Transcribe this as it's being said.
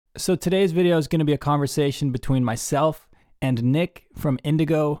So today's video is going to be a conversation between myself and Nick from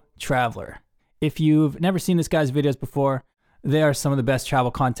Indigo Traveler. If you've never seen this guy's videos before, they are some of the best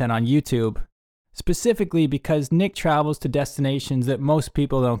travel content on YouTube, specifically because Nick travels to destinations that most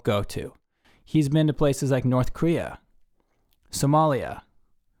people don't go to. He's been to places like North Korea, Somalia,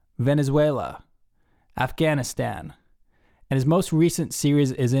 Venezuela, Afghanistan, and his most recent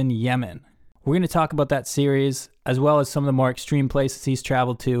series is in Yemen. We're going to talk about that series, as well as some of the more extreme places he's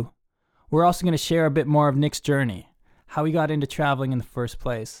traveled to. We're also going to share a bit more of Nick's journey, how he got into traveling in the first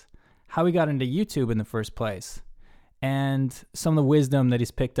place, how he got into YouTube in the first place, and some of the wisdom that he's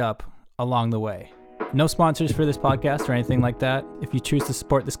picked up along the way. No sponsors for this podcast or anything like that. If you choose to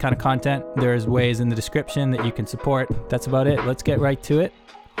support this kind of content, there's ways in the description that you can support. That's about it. Let's get right to it.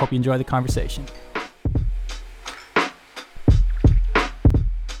 Hope you enjoy the conversation.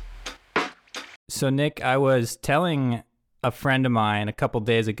 So Nick, I was telling a friend of mine a couple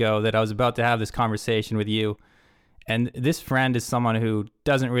days ago that I was about to have this conversation with you. And this friend is someone who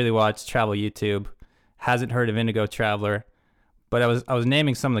doesn't really watch travel YouTube, hasn't heard of Indigo Traveler, but I was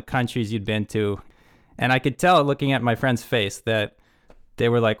naming some of the countries you'd been to. And I could tell looking at my friend's face that they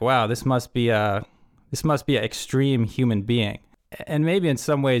were like, wow, this must be an extreme human being. And maybe in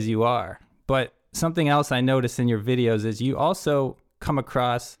some ways you are. But something else I noticed in your videos is you also come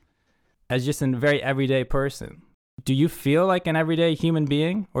across as just a very everyday person. Do you feel like an everyday human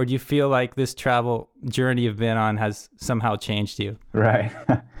being, or do you feel like this travel journey you've been on has somehow changed you? Right.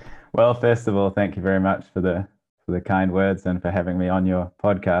 Well, first of all, thank you very much for the kind words and for having me on your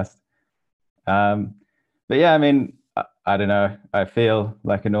podcast. But yeah, I mean, I don't know. I feel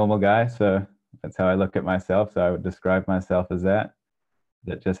like a normal guy, so that's how I look at myself. So I would describe myself as that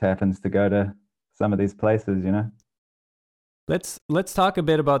just happens to go to some of these places, you know. Let's talk a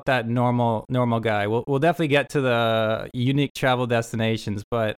bit about that normal guy. We'll definitely get to the unique travel destinations,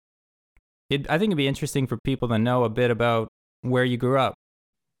 but I think it'd be interesting for people to know a bit about where you grew up.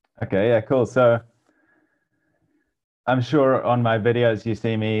 Okay, yeah, cool. So I'm sure on my videos you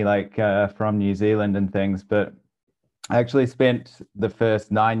see me like from New Zealand and things, but I actually spent the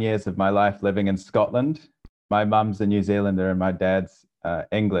first 9 years of my life living in Scotland. My mum's a New Zealander and my dad's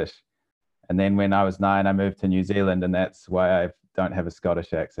English. And then when I was 9, I moved to New Zealand, and that's why I don't have a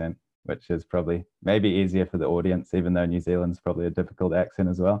Scottish accent, which is probably maybe easier for the audience, even though New Zealand's probably a difficult accent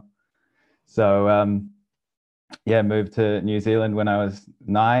as well. So yeah, moved to New Zealand when I was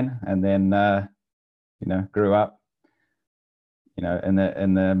 9, and then grew up, in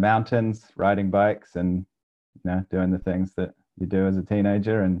the mountains, riding bikes, and doing the things that you do as a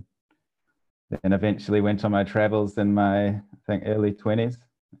teenager, and then eventually went on my travels in my, I think, early 20s,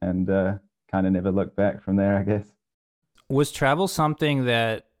 and kind of never looked back from there, I guess. Was travel something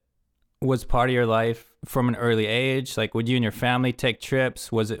that was part of your life from an early age? Like, would you and your family take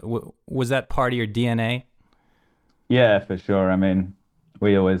trips? Was that part of your DNA? Yeah, for sure. I mean,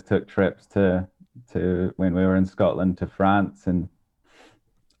 we always took trips to when we were in Scotland to France, and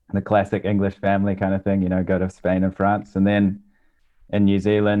the classic English family kind of thing, go to Spain and France. And then in New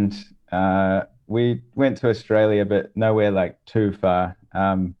Zealand, we went to Australia, but nowhere like too far.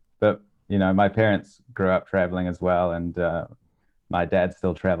 But my parents grew up traveling as well, and my dad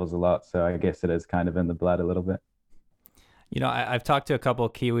still travels a lot, so I guess it is kind of in the blood a little bit. I've talked to a couple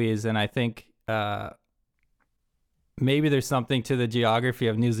of Kiwis, and I think maybe there's something to the geography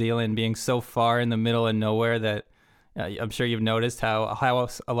of New Zealand being so far in the middle of nowhere that I'm sure you've noticed how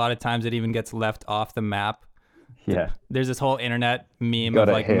a lot of times it even gets left off the map. Yeah, there's this whole internet meme of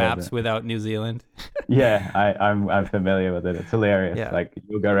like maps without New Zealand. Yeah, I'm familiar with it. It's hilarious. Yeah. Like,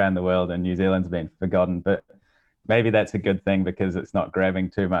 you'll go around the world and New Zealand's been forgotten, but maybe that's a good thing because it's not grabbing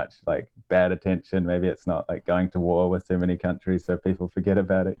too much like bad attention. Maybe it's not like going to war with too many countries, so people forget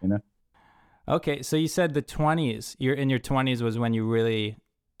about it, Okay, so you said the 20s. You're in your 20s was when you really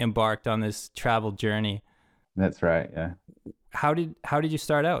embarked on this travel journey. That's right. Yeah. How did you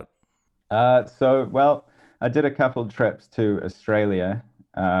start out? Well, I did a couple trips to Australia,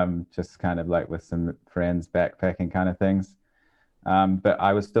 just kind of like with some friends, backpacking kind of things. But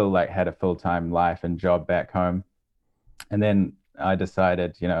I was still like had a full-time life and job back home. And then I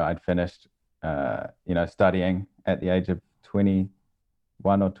decided, I'd finished, studying at the age of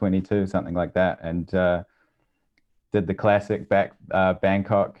 21 or 22, something like that. And did the classic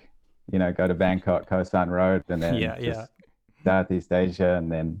Bangkok, go to Bangkok, Koh San Road, and then Southeast Asia,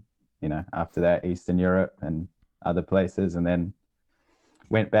 and then after that, Eastern Europe and other places, and then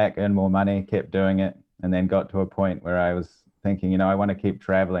went back, earned more money, kept doing it, and then got to a point where I was thinking, I want to keep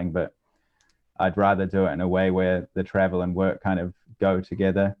traveling, but I'd rather do it in a way where the travel and work kind of go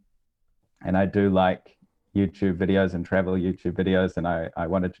together. And I do like YouTube videos and travel YouTube videos, and I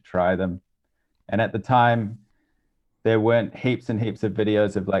wanted to try them. And at the time, there weren't heaps and heaps of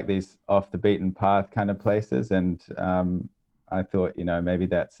videos of like these off the beaten path kind of places. And I thought, maybe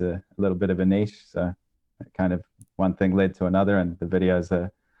that's a little bit of a niche. So kind of one thing led to another. And the videos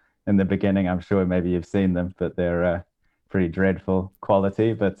are in the beginning, I'm sure maybe you've seen them, but they're pretty dreadful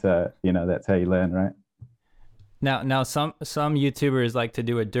quality. But, that's how you learn, right? Now, some YouTubers like to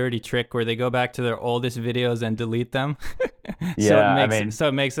do a dirty trick where they go back to their oldest videos and delete them, Yeah, I mean, so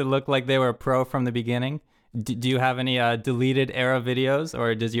it makes it look like they were a pro from the beginning. Do you have any deleted era videos,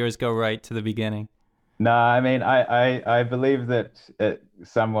 or does yours go right to the beginning? no, I mean, I believe that it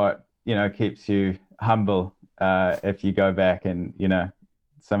somewhat, keeps you humble if you go back and,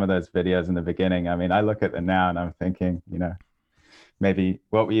 some of those videos in the beginning. I mean, I look at them now and I'm thinking, maybe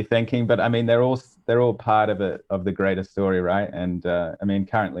what were you thinking? But I mean, they're all part of the greater story, right? And I mean,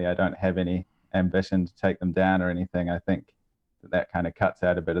 currently I don't have any ambition to take them down or anything. I think that kind of cuts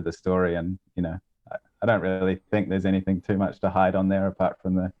out a bit of the story, and I don't really think there's anything too much to hide on there apart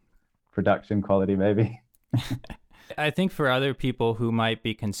from the production quality, maybe. I think for other people who might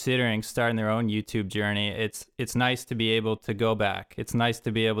be considering starting their own YouTube journey, it's nice to be able to go back. It's nice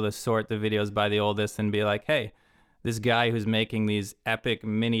to be able to sort the videos by the oldest and be like, hey, this guy who's making these epic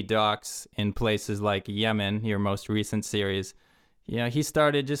mini docs in places like Yemen, your most recent series, he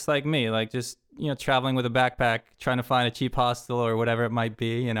started just like me, like just, traveling with a backpack, trying to find a cheap hostel or whatever it might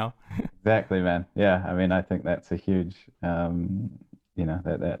be. Exactly, man. Yeah, I mean, I think that's a huge, that's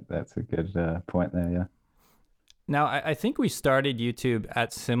a good point there. Yeah. Now, I think we started YouTube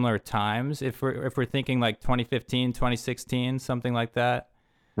at similar times. If we're thinking like 2015, 2016, something like that.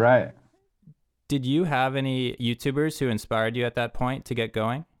 Right. Did you have any YouTubers who inspired you at that point to get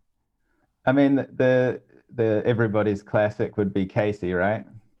going? I mean, the everybody's classic would be Casey, right?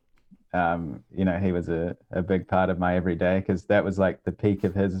 He was a big part of my everyday because that was like the peak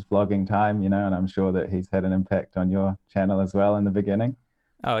of his vlogging time, and I'm sure that he's had an impact on your channel as well in the beginning.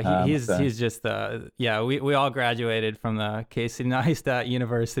 Oh, he's just we all graduated from the Casey Neistat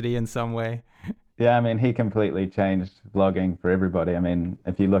University in some way. Yeah, I mean, he completely changed vlogging for everybody. I mean,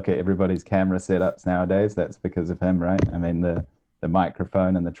 if you look at everybody's camera setups nowadays, that's because of him, right? I mean, the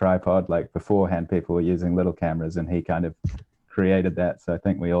microphone and the tripod, like beforehand, people were using little cameras, and he kind of created that. So I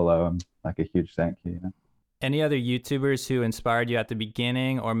think we all owe him like a huge thank you. Any other YouTubers who inspired you at the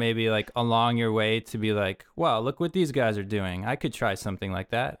beginning or maybe like along your way to be like, wow, look what these guys are doing. I could try something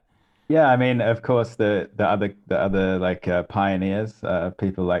like that. Yeah, I mean, of course, the other like pioneers,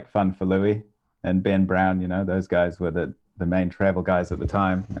 people like Fun for Louie and Ben Brown, those guys were the main travel guys at the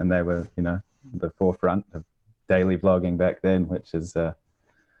time, and they were, the forefront of daily vlogging back then, which is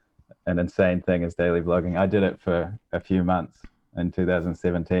an insane thing as daily vlogging. I did it for a few months in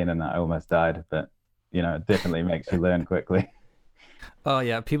 2017 and I almost died, but it definitely makes you learn quickly. Oh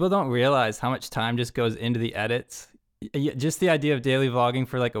yeah, people don't realize how much time just goes into the edits. Just the idea of daily vlogging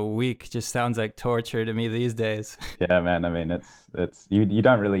for like a week just sounds like torture to me these days. Yeah, man. I mean, it's you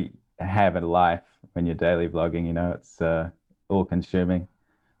don't really have a life when you're daily vlogging, it's all consuming,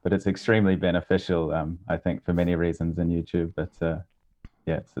 but it's extremely beneficial, I think for many reasons in YouTube, but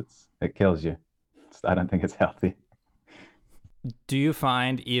yeah, it kills you. I don't think it's healthy. Do you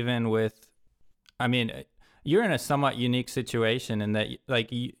find even with, I mean, you're in a somewhat unique situation in that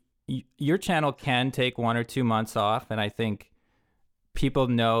like your channel can take 1 or 2 months off, and I think people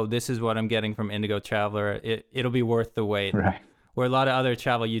know this is what I'm getting from Indigo Traveler. It'll be worth the wait. Right. Where a lot of other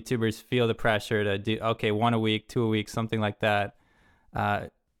travel YouTubers feel the pressure to do, okay, 1 a week, 2 a week, something like that.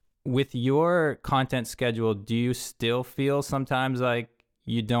 With your content schedule, do you still feel sometimes like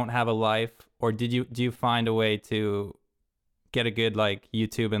you don't have a life, or do you find a way to get a good like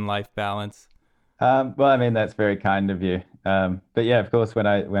YouTube and life balance? Well, I mean, that's very kind of you. But yeah, of course, when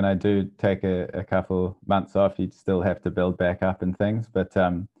I do take a couple months off, you still have to build back up and things. But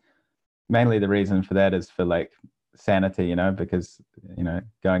mainly the reason for that is for like sanity, because,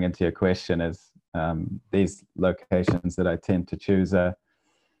 going into your question is these locations that I tend to choose are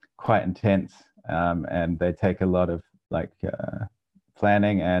quite intense, and they take a lot of like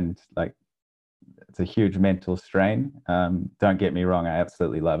planning, and like it's a huge mental strain. Don't get me wrong, I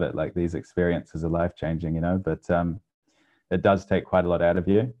absolutely love it. Like these experiences are life-changing, but it does take quite a lot out of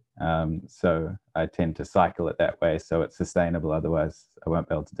you. So I tend to cycle it that way so it's sustainable. Otherwise, I won't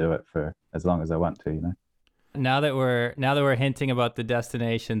be able to do it for as long as I want to. Now that we're hinting about the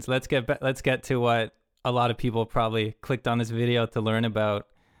destinations, let's get to what a lot of people probably clicked on this video to learn about.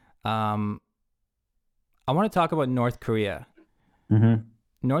 I want to talk about North Korea. Mm-hmm.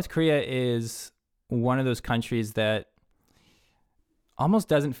 North Korea is one of those countries that almost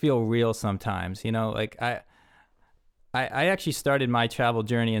doesn't feel real sometimes. You know, like I actually started my travel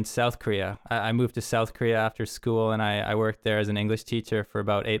journey in South Korea. I moved to South Korea after school, and I worked there as an English teacher for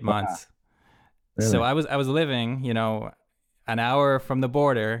about 8 months. So Really? I was living, you know, an hour from the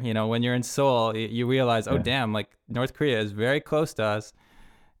border. You know, when you're in Seoul, you realize, oh Yeah. damn, like North Korea is very close to us,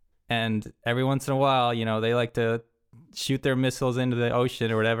 and every once in a while, you know, they like to shoot their missiles into the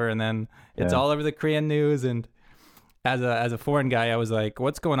ocean or whatever, and then it's Yeah. all over the Korean news. And as a foreign guy, I was like,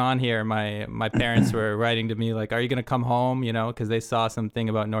 what's going on here? My parents were writing to me like, are you gonna come home? You know, because they saw something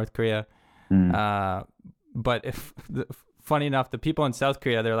about North Korea. Mm. Uh, but if funny enough, the people in South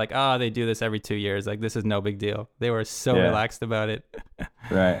Korea, they're like, they do this every 2 years. Like this is no big deal. They were so Yeah. relaxed about it.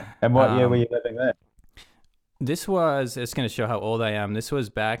 Right. And what year were um, you living there? this was, it's going to show how old I am. This was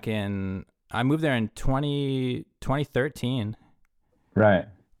back in, I moved there in 2013. Right. Nice.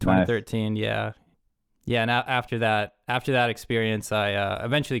 2013, yeah. Yeah, and after that experience, I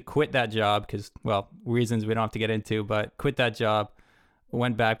eventually quit that job because, well, reasons we don't have to get into, but quit that job,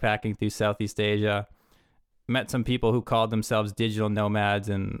 went backpacking through Southeast Asia, met some people who called themselves digital nomads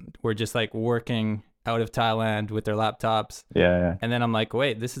and were just like working out of Thailand with their laptops. Yeah. Yeah. And then I'm like,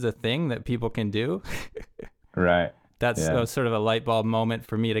 wait, this is a thing that people can do? Right. That's Yeah. sort of a light bulb moment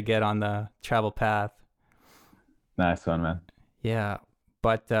for me to get on the travel path. Nice one, man. Yeah.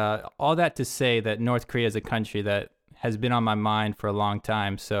 But all that to say that North Korea is a country that has been on my mind for a long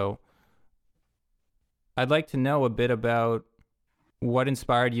time. So I'd like to know a bit about what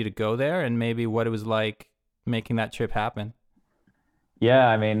inspired you to go there and maybe what it was like making that trip happen. Yeah,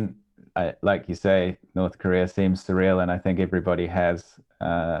 I mean, like you say, North Korea seems surreal, and I think everybody has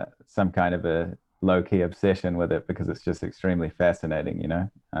some kind of a low-key obsession with it because it's just extremely fascinating, you know.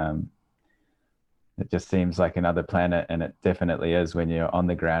 It just seems like another planet, and it definitely is when you're on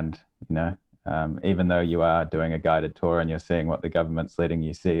the ground, you know. Even though you are doing a guided tour and you're seeing what the government's letting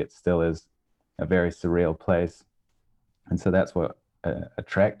you see, it still is a very surreal place. And so that's what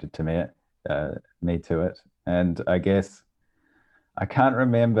attracted to me to it. And I guess I can't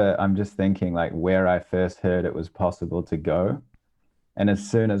remember. I'm just thinking like where I first heard it was possible to go. And as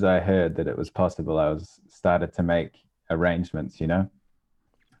soon as I heard that it was possible, I was started to make arrangements, you know.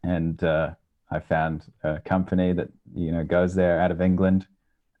 And I found a company that goes there out of England,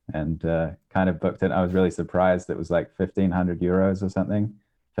 and kind of booked it. I was really surprised. It was like 1,500 euros or something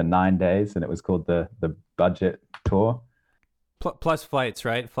for 9 days, and it was called the budget tour. Plus flights,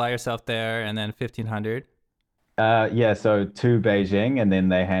 right? Fly yourself there and then 1500. Yeah, so to Beijing, and then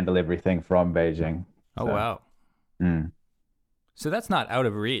they handle everything from Beijing. Oh, So, wow. mm. So that's not out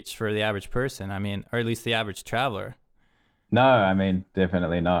of reach for the average person. I mean, or at least the average traveler. No, I mean,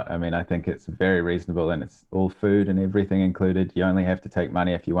 definitely not. I mean, I think it's very reasonable, and it's all food and everything included. You only have to take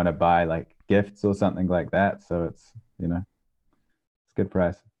money if you want to buy like gifts or something like that. So it's a good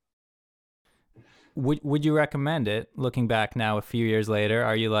price. Would you recommend it? Looking back now, a few years later,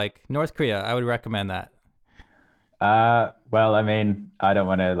 are you like North Korea? I would recommend that. Well, I mean, I don't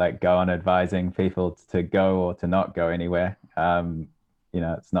want to like go on advising people to go or to not go anywhere.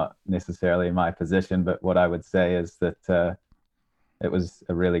 It's not necessarily my position, but what I would say is that it was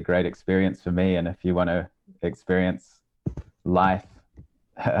a really great experience for me. And if you want to experience life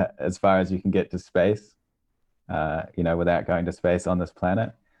as far as you can get to space, without going to space on this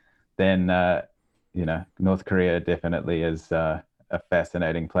planet, then North Korea definitely is a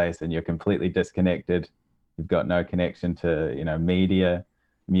fascinating place, and you're completely disconnected. You've got no connection to, media,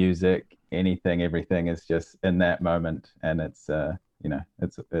 music, anything. Everything is just in that moment, and it's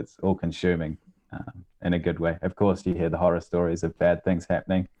all consuming in a good way. Of course, you hear the horror stories of bad things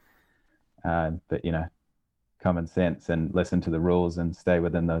happening, but common sense and listen to the rules and stay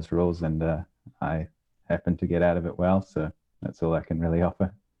within those rules. And I happen to get out of it well, so that's all I can really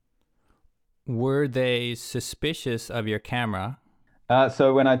offer. Were they suspicious of your camera?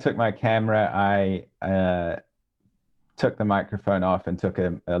 So when I took my camera, I took the microphone off and took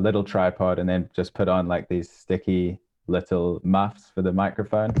a little tripod, and then just put on like these sticky little muffs for the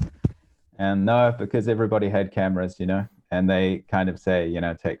microphone. And no, because everybody had cameras, and they kind of say,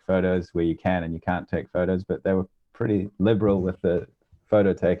 take photos where you can and you can't take photos, but they were pretty liberal with the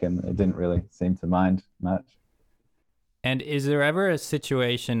photo taken. They didn't really seem to mind much. And is there ever a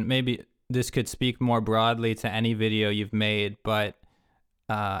situation, maybe this could speak more broadly to any video you've made, but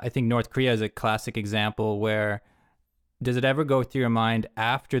I think North Korea is a classic example where does it ever go through your mind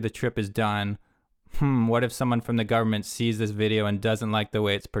after the trip is done, what if someone from the government sees this video and doesn't like the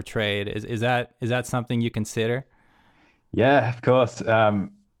way it's portrayed? Is that something you consider? Yeah, of course.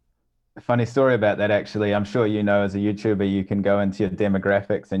 funny story about that, actually. I'm sure you know, as a YouTuber, you can go into your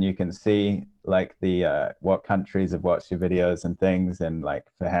demographics and you can see like the what countries have watched your videos and things, and like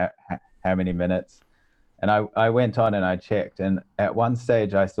for how many minutes. And I went on and I checked, and at one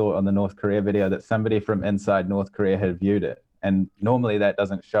stage I saw on the North Korea video that somebody from inside North Korea had viewed it. And normally that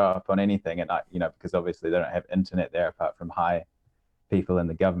doesn't show up on anything, and because obviously they don't have internet there apart from high people in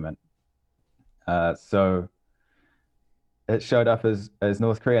the government. So it showed up as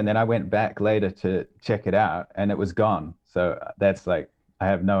North Korea, and then I went back later to check it out, and it was gone. So that's like I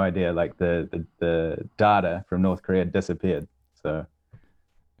have no idea. Like the data from North Korea disappeared. So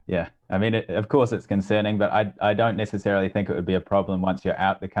yeah, I mean, of course it's concerning, but I don't necessarily think it would be a problem once you're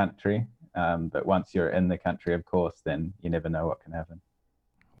out the country. But once you're in the country, of course, then you never know what can happen.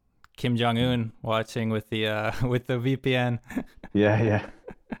 Kim Jong-un watching with the with the VPN. Yeah, yeah.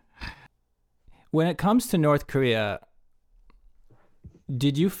 When it comes to North Korea,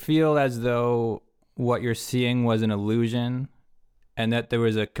 did you feel as though what you're seeing was an illusion and that there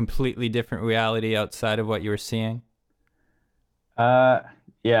was a completely different reality outside of what you were seeing? Uh,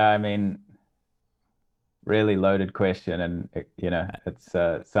 yeah, I mean, really loaded question, and it's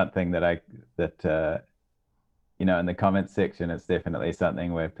something that in the comments section, it's definitely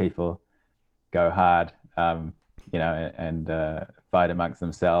something where people go hard, and fight amongst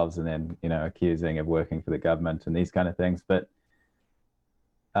themselves, and then accusing of working for the government and these kind of things. But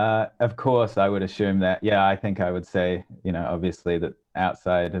of course, I would assume that, yeah, I think I would say, obviously that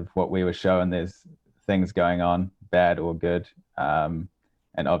outside of what we were showing, there's things going on, bad or good.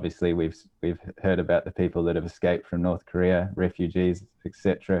 And obviously, we've heard about the people that have escaped from North Korea, refugees,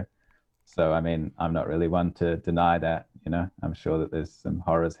 etc. So, I mean, I'm not really one to deny that. I'm sure that there's some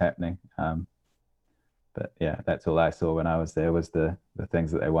horrors happening. But yeah, that's all I saw when I was there was the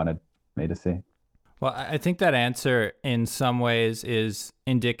things that they wanted me to see. Well, I think that answer in some ways is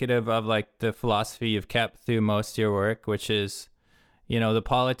indicative of like the philosophy you've kept through most of your work, which is, the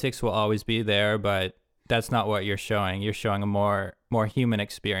politics will always be there, but that's not what you're showing. You're showing a more human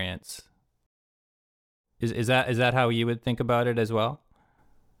experience. Is that how you would think about it as well?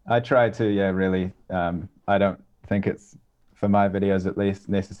 I try to, yeah, really. I don't think it's, for my videos at least,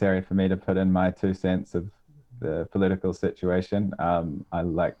 necessary for me to put in my 2 cents of the political situation. I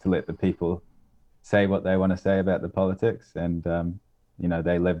like to let the people say what they want to say about the politics, and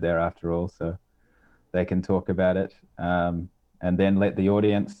they live there after all, so they can talk about it, and then let the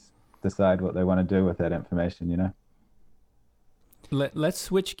audience decide what they want to do with that information. Let's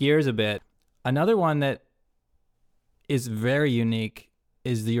switch gears a bit. Another one that is very unique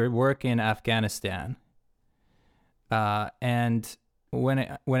is your work in Afghanistan, and when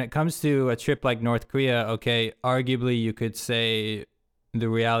it comes to a trip like North Korea, okay, arguably you could say the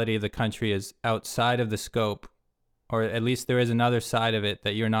reality of the country is outside of the scope, or at least there is another side of it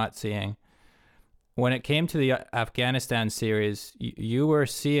that you're not seeing. When it came to the Afghanistan series, you were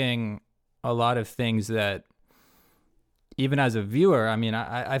seeing a lot of things that, even as a viewer, I mean,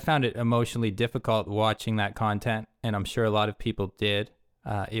 I found it emotionally difficult watching that content, and I'm sure a lot of people did.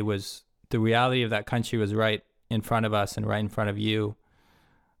 It was, the reality of that country was right in front of us and right in front of you.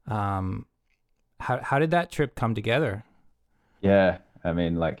 How did that trip come together? Yeah, I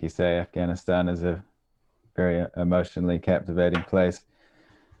mean, like you say, Afghanistan is a very emotionally captivating place,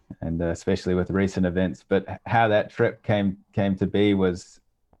 and especially with recent events. But how that trip came to be was,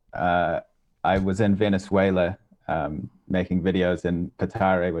 I was in Venezuela, making videos in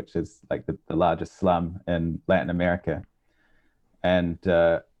Petare, which is like the largest slum in Latin America, and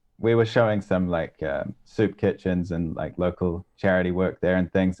we were showing some like soup kitchens and like local charity work there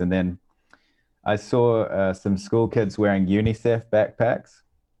and things, and then I saw some school kids wearing UNICEF backpacks,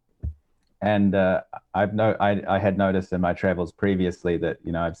 and I had noticed in my travels previously that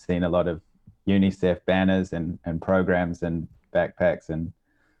I've seen a lot of UNICEF banners and programs and backpacks and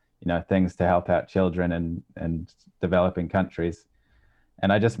things to help out children and developing countries.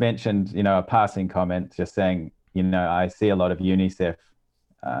 And I just mentioned a passing comment, just saying I see a lot of UNICEF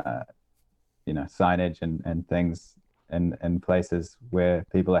signage and things in places where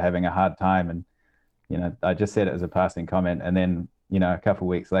people are having a hard time, and I just said it as a passing comment, and then a couple of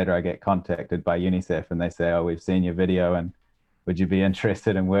weeks later I get contacted by UNICEF and they say, oh, we've seen your video and would you be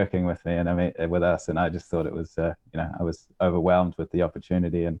interested in working with me, and I mean with us. And I just thought it was I was overwhelmed with the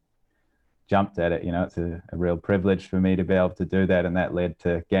opportunity and jumped at it. It's a real privilege for me to be able to do that, and that led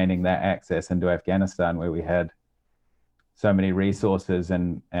to gaining that access into Afghanistan, where we had so many resources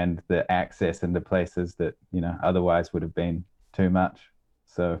and the access into places that otherwise would have been too much.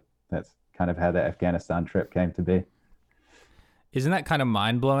 So that's kind of how the Afghanistan trip came to be. Isn't that kind of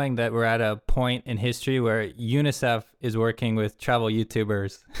mind-blowing that we're at a point in history where UNICEF is working with travel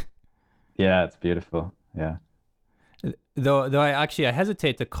YouTubers? Yeah, it's beautiful. Yeah. Though I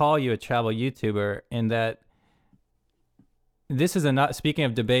hesitate to call you a travel YouTuber in that this is another, speaking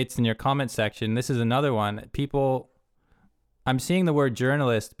of debates in your comment section, this is another one. I'm seeing the word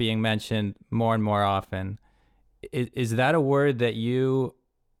journalist being mentioned more and more often. Is that a word that you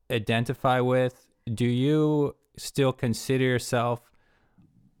identify with? Do you still consider yourself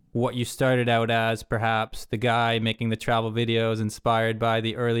what you started out as, perhaps the guy making the travel videos inspired by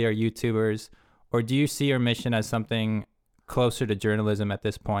the earlier YouTubers? Or do you see your mission as something closer to journalism at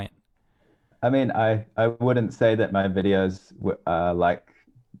this point? I mean, I wouldn't say that my videos like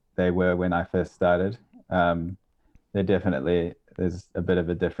they were when I first started. There definitely is a bit of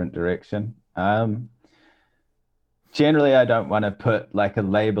a different direction. Generally, I don't want to put like a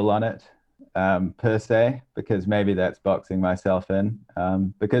label on it per se, because maybe that's boxing myself in.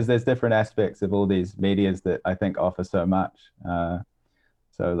 Because there's different aspects of all these medias that I think offer so much.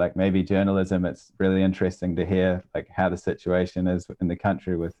 So like maybe journalism, it's really interesting to hear like how the situation is in the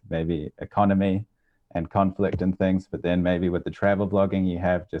country with maybe economy and conflict and things. But then maybe with the travel blogging, you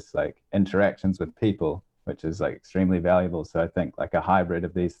have just like interactions with people, which is like extremely valuable. So I think like a hybrid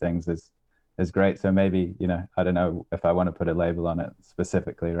of these things is great. So maybe, I don't know if I want to put a label on it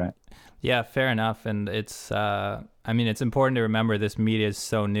specifically, right? Yeah, fair enough. And I mean, it's important to remember this media is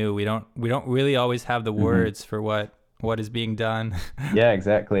so new. We don't really always have the words for what is being done. Yeah,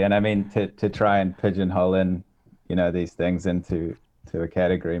 exactly. And I mean, to try and pigeonhole in, these things into a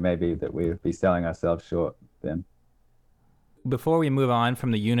category, maybe that we would be selling ourselves short then. Before we move on from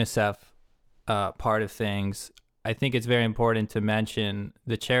the UNICEF part of things, I think it's very important to mention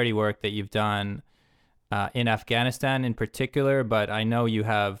the charity work that you've done in Afghanistan in particular, but I know you've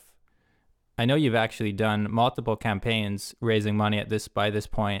actually done multiple campaigns raising money by this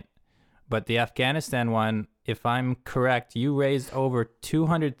point. But the Afghanistan one, if I'm correct, you raised over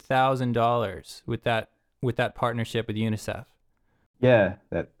 $200,000 with that partnership with UNICEF. Yeah,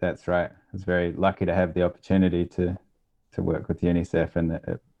 that's right. I was very lucky to have the opportunity to work with UNICEF, and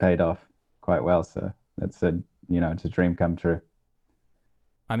it paid off quite well. So it's it's a dream come true.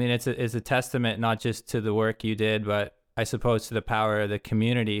 I mean, it's a testament not just to the work you did, but I suppose to the power of the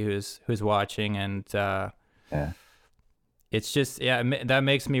community who's watching, and yeah. It's just, that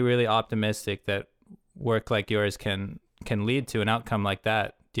makes me really optimistic that work like yours can lead to an outcome like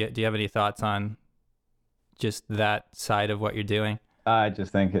that. Do you have any thoughts on just that side of what you're doing? I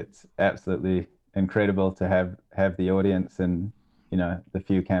just think it's absolutely incredible to have the audience, and the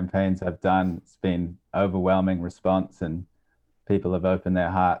few campaigns I've done, it's been overwhelming response, and people have opened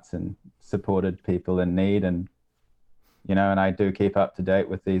their hearts and supported people in need. And and I do keep up to date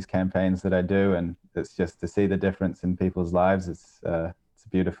with these campaigns that I do, and it's just to see the difference in people's lives. It's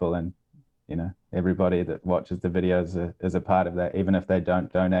beautiful, and everybody that watches the videos is a part of that, even if they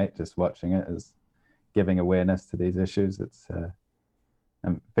don't donate. Just watching it is giving awareness to these issues.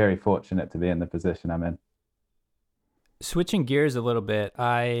 I'm very fortunate to be in the position I'm in. Switching gears a little bit,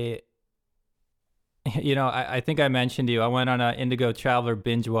 I think I mentioned to you, I went on an Indigo Traveler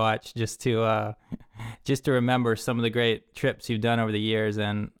binge watch just to remember some of the great trips you've done over the years.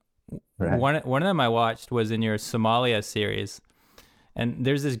 And Right. one of them I watched was in your Somalia series. And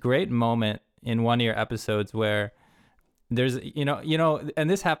there's this great moment in one of your episodes where there's, and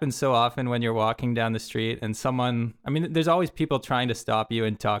this happens so often when you're walking down the street and there's always people trying to stop you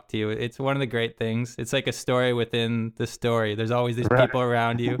and talk to you. It's one of the great things. It's like a story within the story. There's always these Right. people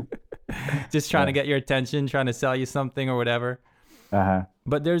around you just trying to get your attention, trying to sell you something or whatever. Uh-huh.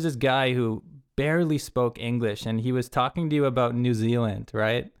 But there's this guy who barely spoke English, and he was talking to you about New Zealand,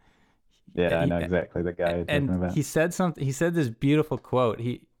 right? Yeah, I know exactly the guy you're talking And about. he said something. He said this beautiful quote.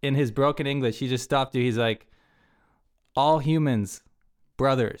 In his broken English, he just stopped you. He's like, "All humans,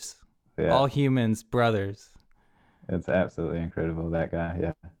 brothers. Yeah, All humans, brothers." it's absolutely incredible. That guy, yeah,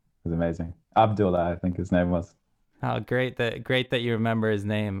 it was amazing. Abdullah, I think his name was. Oh, great that you remember his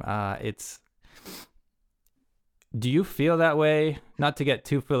name. Do you feel that way? Not to get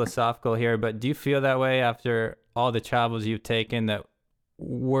too philosophical here, but do you feel that way after all the travels you've taken, that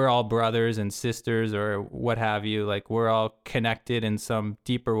we're all brothers and sisters or what have you? Like, we're all connected in some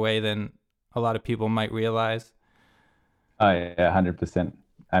deeper way than a lot of people might realize? Oh yeah, 100%.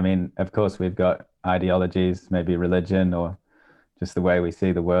 I mean, of course, we've got ideologies, maybe religion or just the way we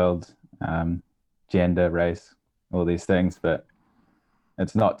see the world, gender, race, all these things, but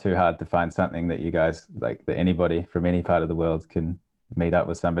it's not too hard to find something that you guys like, that anybody from any part of the world can meet up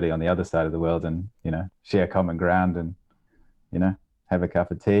with somebody on the other side of the world and, share common ground and, have a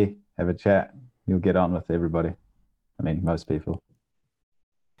cup of tea, have a chat. You'll get on with everybody. I mean, most people.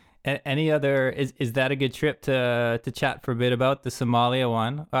 Any other is that a good trip to chat for a bit about the Somalia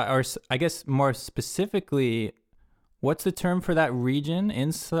one, I guess more specifically, what's the term for that region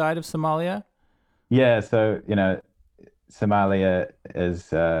inside of Somalia? Yeah, so Somalia is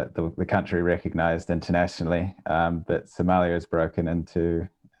the country recognized internationally, but Somalia is broken into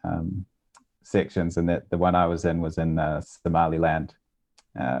sections, and the one I was in Somaliland,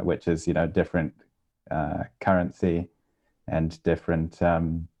 which is different currency and different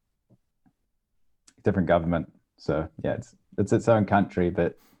government. So yeah, it's its own country,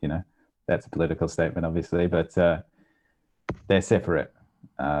 but that's a political statement, obviously. But they're separate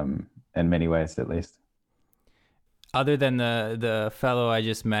in many ways, at least. Other than the fellow I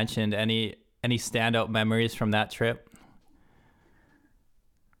just mentioned, any standout memories from that trip?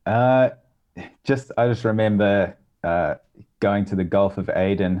 Uh, I just remember going to the Gulf of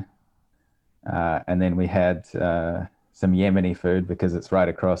Aden, and then we had some Yemeni food because it's right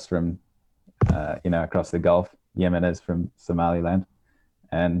across from across the Gulf. Yemen is from Somaliland,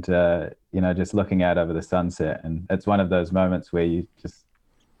 and just looking out over the sunset, and it's one of those moments where you just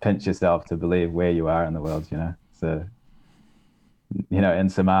pinch yourself to believe where you are in the world. So in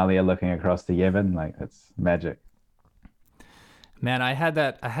Somalia, looking across to Yemen, like it's magic. Man, I had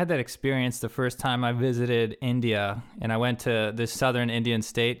that experience the first time I visited India, and I went to the southern Indian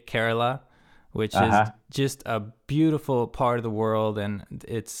state, Kerala, which is just a beautiful part of the world, and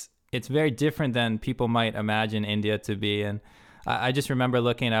it's very different than people might imagine India to be. And I just remember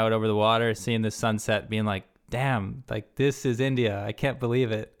looking out over the water, seeing the sunset, being like, "Damn, like this is India! I can't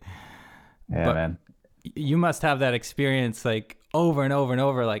believe it." Yeah, But man. you must have that experience like over and over and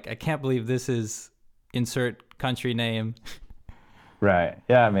over. Like, I can't believe this is insert country name. Right.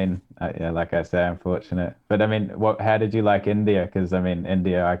 Yeah. I mean, yeah, like I say, I'm fortunate. But I mean, how did you like India? Because I mean,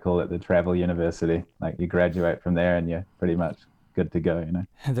 India, I call it the travel university. Like you graduate from there and you're pretty much good to go.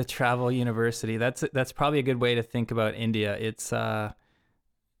 The travel university. That's probably a good way to think about India. It's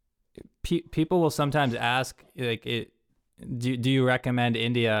people will sometimes ask like do you recommend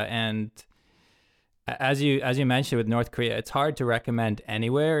India? And as you mentioned with North Korea, it's hard to recommend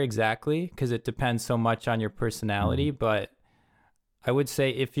anywhere exactly because it depends so much on your personality. But I would say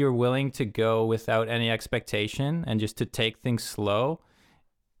if you're willing to go without any expectation and just to take things slow,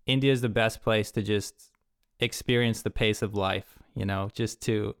 India is the best place to just experience the pace of life,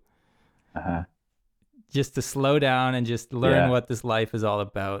 Uh-huh. just to slow down and just learn Yeah. what this life is all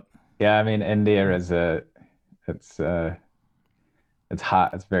about. Yeah. I mean, India it's it's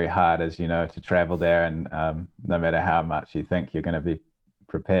hard. It's very hard, as you know, to travel there. And no matter how much you think you're going to be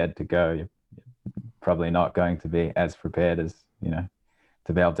prepared to go, you're probably not going to be as prepared as,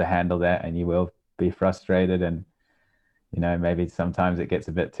 to be able to handle that. And you will be frustrated. And, maybe sometimes it gets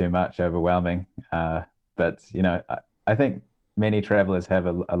a bit too much, overwhelming. But, I think many travelers have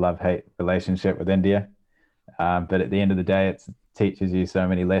a love-hate relationship with India. But at the end of the day, it teaches you so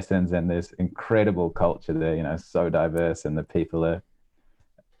many lessons, and there's incredible culture there, so diverse, and the people are,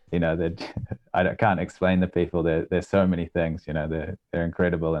 they're, can't explain the people. There's so many things, they're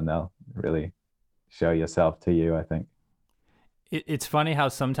incredible, and they'll really show yourself to you, I think. It's funny how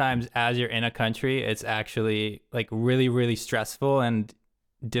sometimes as you're in a country, it's actually like really, really stressful and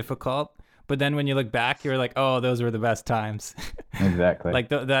difficult. But then when you look back, you're like, oh, those were the best times. Exactly. Like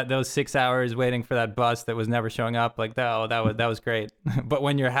those 6 hours waiting for that bus that was never showing up, like that was great. But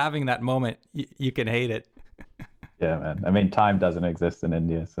when you're having that moment, you can hate it. Yeah, man. I mean, time doesn't exist in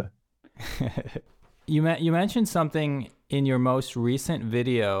India, so. You mentioned something in your most recent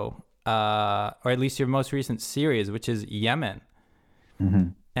video, or at least your most recent series, which is Yemen. Hmm.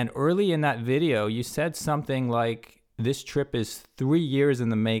 And early in that video, you said something like, "This trip is 3 years in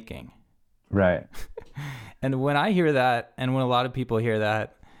the making." Right. And when I hear that, and when a lot of people hear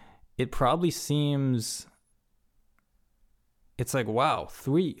that, it probably seems, it's like, wow,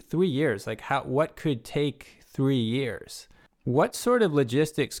 three years. Like what could take 3 years? What sort of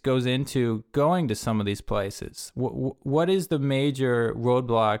logistics goes into going to some of these places? What is the major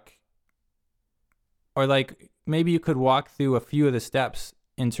roadblock? Or like maybe you could walk through a few of the steps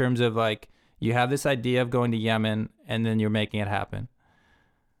in terms of like you have this idea of going to Yemen and then you're making it happen.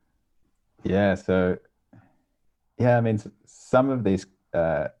 Yeah. So, yeah, I mean, some of these,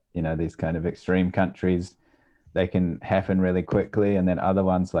 these kind of extreme countries, they can happen really quickly. And then other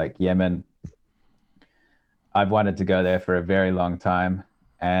ones like Yemen, I've wanted to go there for a very long time.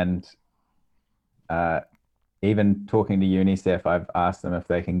 And uh, even talking to UNICEF, I've asked them if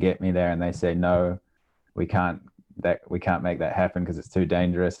they can get me there, and they say no, we can't. We can't make that happen because it's too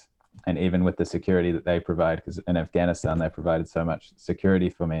dangerous. And even with the security that they provide, because in Afghanistan they provided so much security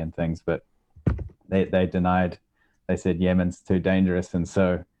for me and things, but they denied. They said Yemen's too dangerous, and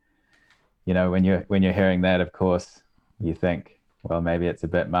so when you're hearing that, of course, you think, well, maybe it's a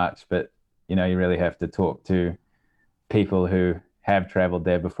bit much, but you really have to talk to people who have traveled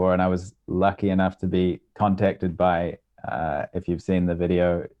there before. And I was lucky enough to be contacted by, if you've seen the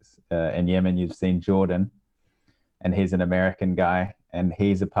video in Yemen, you've seen Jordan, and he's an American guy, and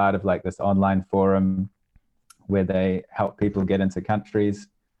he's a part of like this online forum where they help people get into countries.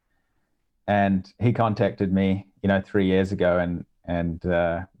 And he contacted me, 3 years ago, and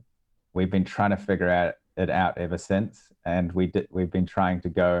we've been trying to figure it out ever since. And we've been trying to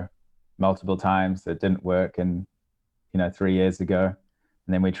go multiple times. It didn't work, and 3 years ago,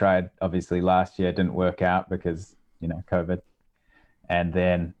 and then we tried obviously last year, it didn't work out because COVID, and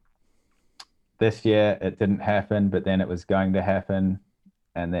then this year it didn't happen, but then it was going to happen,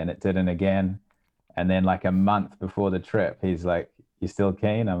 and then it didn't again. And then like a month before the trip, he's like, "You still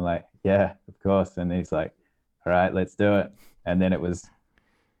keen?" I'm like, "Yeah, of course." And he's like, "All right, let's do it." And then it was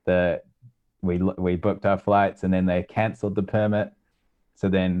the we booked our flights, and then they canceled the permit. So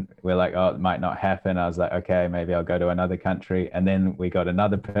then we're like, "Oh, it might not happen." I was like, "Okay, maybe I'll go to another country." And then we got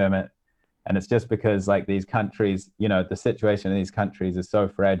another permit. And it's just because like these countries, the situation in these countries is so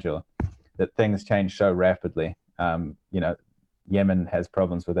fragile that things change so rapidly. Yemen has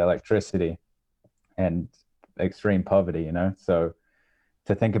problems with electricity and extreme poverty, So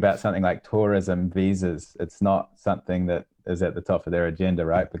to think about something like tourism visas, it's not something that is at the top of their agenda,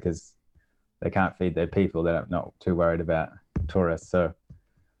 right? Because they can't feed their people. They're not too worried about tourists. So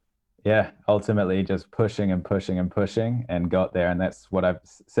yeah, ultimately just pushing and pushing and pushing and got there. And that's what I've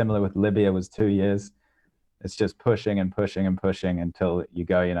similar with Libya was 2 years. It's just pushing and pushing and pushing until you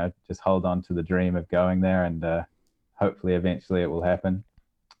go, just hold on to the dream of going there, and hopefully eventually it will happen.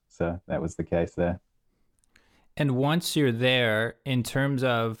 So that was the case there. And once you're there, in terms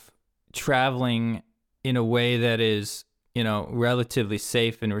of traveling in a way that is, relatively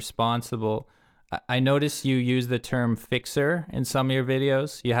safe and responsible, I notice you use the term fixer in some of your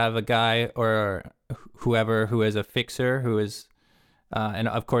videos. You have a guy or whoever who is a fixer who is, and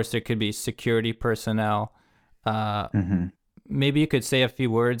of course there could be security personnel. Mm-hmm. Maybe you could say a few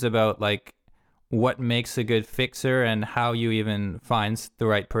words about like what makes a good fixer and how you even find the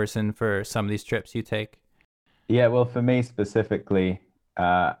right person for some of these trips you take. Yeah, well, for me specifically,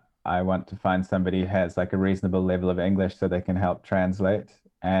 I want to find somebody who has like a reasonable level of English so they can help translate.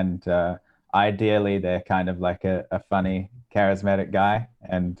 And ideally, they're kind of like a funny, charismatic guy.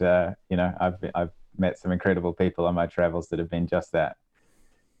 And I've met some incredible people on my travels that have been just that.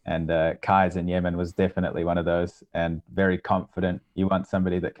 And Kai's in Yemen was definitely one of those, and very confident. You want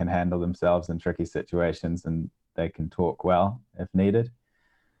somebody that can handle themselves in tricky situations, and they can talk well if needed.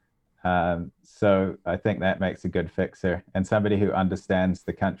 So I think that makes a good fixer, and somebody who understands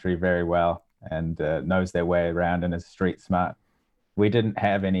the country very well and knows their way around and is street smart. We didn't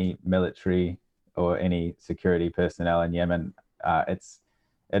have any military or any security personnel in Yemen. It's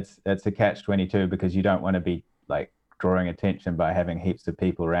a catch-22 because you don't want to be like drawing attention by having heaps of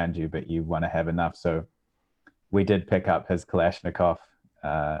people around you, but you want to have enough. So we did pick up his Kalashnikov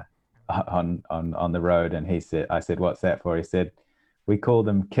on the road, and I said, "What's that for?" He said, "We call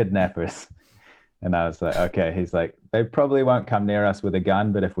them kidnappers." And I was like, okay. He's like, "They probably won't come near us with a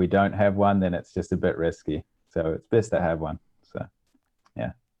gun, but if we don't have one, then it's just a bit risky. So it's best to have one." So,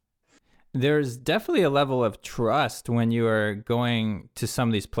 yeah. There's definitely a level of trust when you are going to some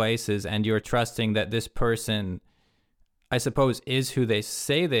of these places and you're trusting that this person, I suppose, is who they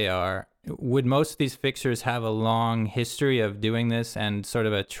say they are. Would most of these fixers have a long history of doing this and sort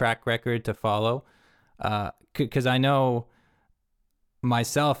of a track record to follow? Because I know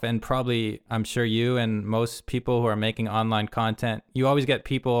myself, and probably I'm sure you and most people who are making online content, you always get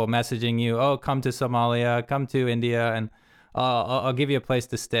people messaging you, "Oh, come to Somalia, come to India, and I'll give you a place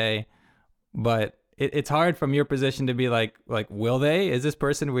to stay." But it's hard from your position to be like, will they? Is this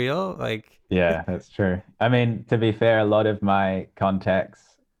person real? Like, Yeah, that's true. I mean, to be fair, a lot of my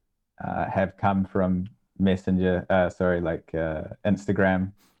contacts have come from Instagram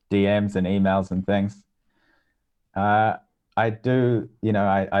DMs and emails and things. I do,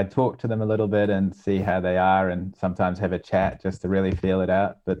 I talk to them a little bit and see how they are, and sometimes have a chat just to really feel it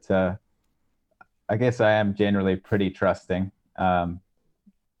out. But I guess I am generally pretty trusting.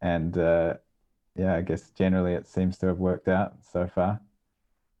 And yeah, I guess generally it seems to have worked out so far.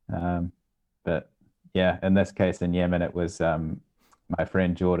 But yeah, in this case in Yemen, it was my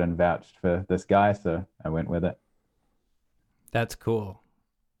friend Jordan vouched for this guy, so I went with it. that's cool.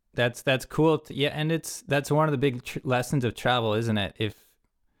 That's cool. Yeah, and that's one of the big lessons of travel, isn't it? If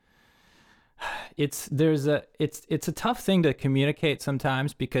it's a tough thing to communicate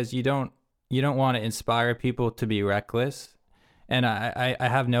sometimes because you don't want to inspire people to be reckless. And I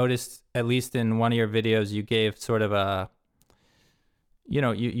have noticed, at least in one of your videos, you gave sort of a,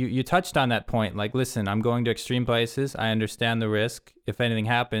 you touched on that point. Like, listen, I'm going to extreme places. I understand the risk. If anything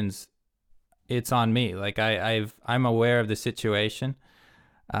happens, it's on me. Like I'm aware of the situation.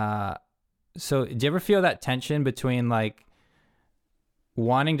 So do you ever feel that tension between like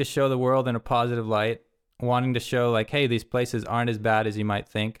wanting to show the world in a positive light, wanting to show like, hey, these places aren't as bad as you might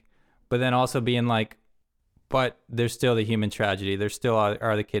think, but then also being like, but there's still the human tragedy. There still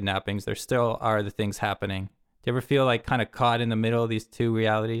are the kidnappings. There still are the things happening. Do you ever feel like kind of caught in the middle of these two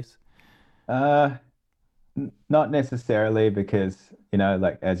realities? Uh, Not necessarily because,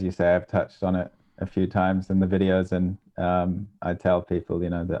 like as you say, I've touched on it a few times in the videos, and I tell people,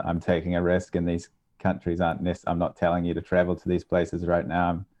 that I'm taking a risk, and these countries I'm not telling you to travel to these places right now.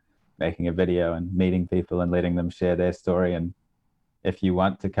 I'm making a video and meeting people and letting them share their story. And if you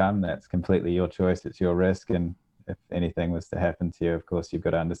want to come, that's completely your choice. It's your risk. And if anything was to happen to you, of course, you've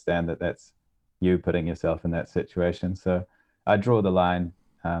got to understand that that's you putting yourself in that situation. So I draw the line,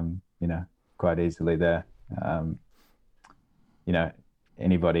 quite easily there. Um,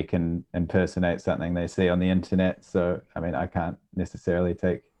 Anybody can impersonate something they see on the internet. So, I mean, I can't necessarily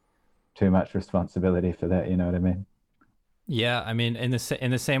take too much responsibility for that. You know what I mean? Yeah, I mean, in the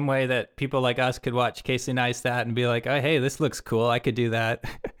same way that people like us could watch Casey Neistat and be like, "Oh, hey, this looks cool. I could do that."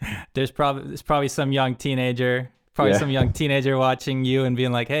 there's probably some young teenager, some young teenager watching you and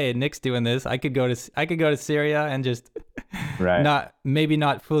being like, "Hey, Nick's doing this. I could go to Syria and just Right.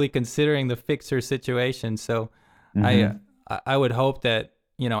 not fully considering the fixer situation." So, Mm-hmm. I would hope that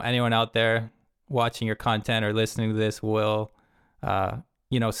anyone out there watching your content or listening to this will,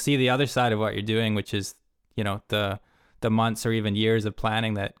 see the other side of what you're doing, which is the months or even years of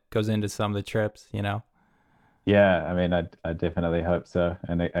planning that goes into some of the trips. Yeah, I mean, I definitely hope so.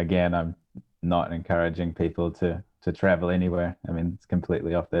 And again, I'm not encouraging people to travel anywhere. I mean, it's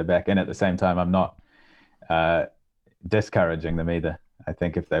completely off their back. And at the same time, I'm not uh, discouraging them either. I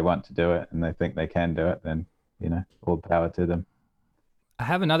think if they want to do it and they think they can do it, then all power to them. I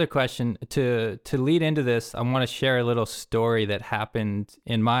have another question to lead into this. I want to share a little story that happened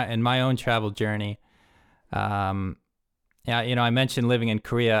in my own travel journey. Yeah, I mentioned living in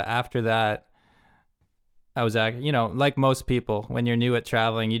Korea. After that, I was, like most people, when you're new at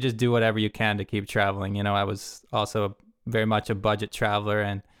traveling, you just do whatever you can to keep traveling. I was also very much a budget traveler,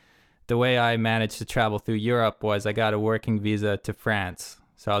 and the way I managed to travel through Europe was I got a working visa to France.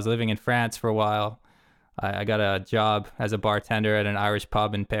 So I was living in France for a while. I got a job as a bartender at an Irish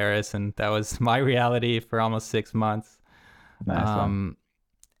pub in Paris, and that was my reality for almost 6 months. Nice one.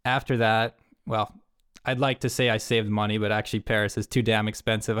 After that, well, I'd like to say I saved money, but actually Paris is too damn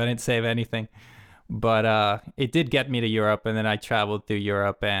expensive. I didn't save anything. But it did get me to Europe, and then I traveled through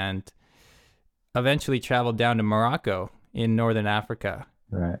Europe and eventually traveled down to Morocco in northern Africa,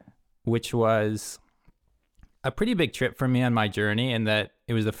 Right. which was a pretty big trip for me on my journey, in that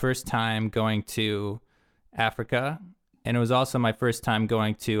it was the first time going to Africa, and it was also my first time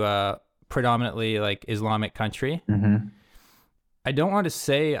going to a predominantly like Islamic country. Mm-hmm. I don't want to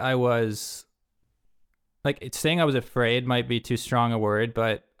say I was saying I was afraid might be too strong a word,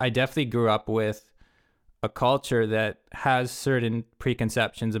 but I definitely grew up with a culture that has certain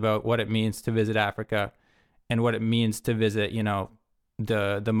preconceptions about what it means to visit Africa and what it means to visit,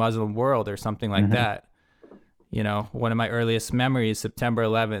 the Muslim world or something like Mm-hmm. that. One of my earliest memories, September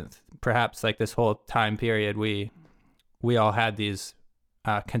 11th, perhaps like this whole time period, we all had these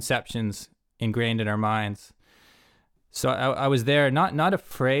conceptions ingrained in our minds. So I was there, not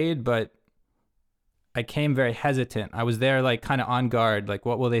afraid, but I came very hesitant. I was there like kind of on guard, like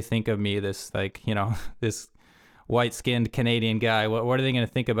what will they think of me? This like, this white-skinned Canadian guy. What are they going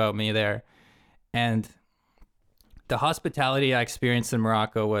to think about me there? And the hospitality I experienced in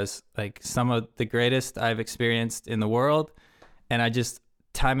Morocco was like some of the greatest I've experienced in the world. And I just,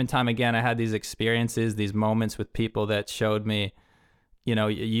 time and time again, I had these experiences, these moments with people that showed me,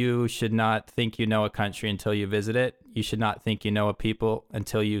 you should not think you know a country until you visit it. You should not think you know a people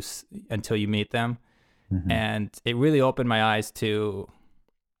until you meet them. Mm-hmm. And it really opened my eyes to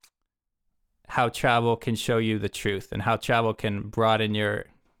how travel can show you the truth and how travel can broaden your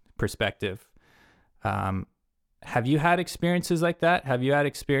perspective. Have you had experiences like that? Have you had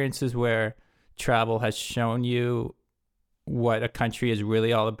experiences where travel has shown you what a country is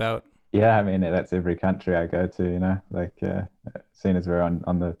really all about? Yeah, I mean, that's every country I go to, like, seeing as we're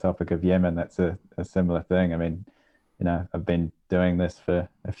on the topic of Yemen, that's a similar thing. I mean, I've been doing this for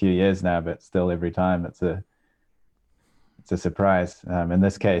a few years now, but still every time it's a surprise. In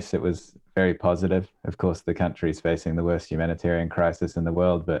this case, it was very positive. Of course, the country's facing the worst humanitarian crisis in the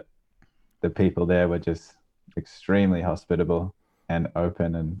world, but the people there were just extremely hospitable. and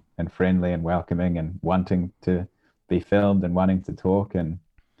open and friendly and welcoming and wanting to be filmed and wanting to talk, and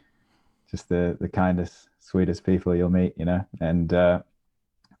just the kindest, sweetest people you'll meet, you know. And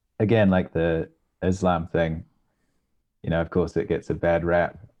again, like the Islam thing, you know, of course it gets a bad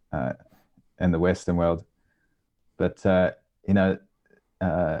rap in the Western world, but you know,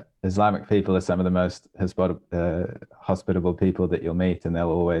 Islamic people are some of the most hospitable people that you'll meet, and they'll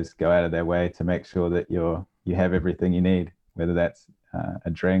always go out of their way to make sure that you have everything you need, whether that's a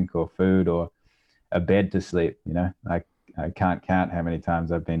drink or food or a bed to sleep. You know, I can't count how many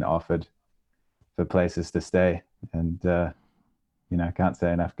times I've been offered for places to stay, and you know, I can't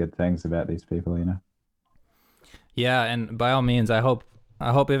say enough good things about these people. You know. Yeah, and by all means, I hope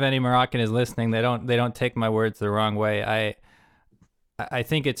if any Moroccan is listening, they don't take my words the wrong way. I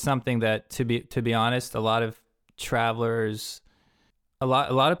think it's something that, to be honest, a lot of travelers, a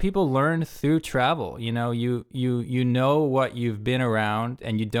lot of people learn through travel. You know, you know what you've been around,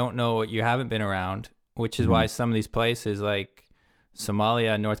 and you don't know what you haven't been around, which is why some of these places like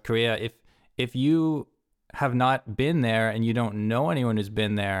Somalia, North Korea, if you have not been there and you don't know anyone who's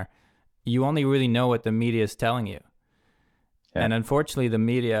been there, you only really know what the media is telling you. Yeah. And unfortunately, the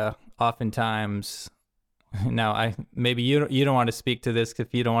media oftentimes, now maybe you don't want to speak to this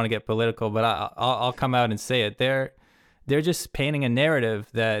if you don't want to get political, but I'll come out and say it. They're just painting a narrative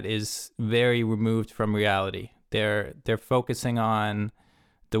that is very removed from reality. They're focusing on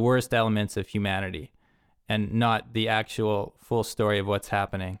the worst elements of humanity and not the actual full story of what's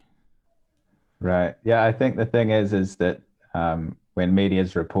happening. Right. Yeah, I think the thing is that when media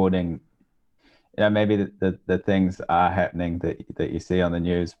is reporting, you know, maybe the things are happening that you see on the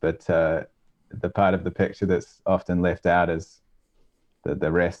news, but the part of the picture that's often left out is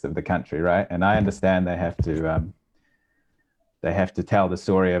the rest of the country, right? And I understand they have to tell the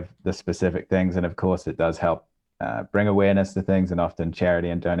story of the specific things, and of course it does help bring awareness to things, and often charity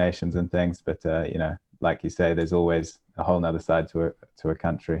and donations and things. But you know, like you say, there's always a whole nother side to a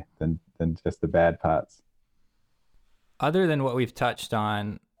country than just the bad parts. Other than what we've touched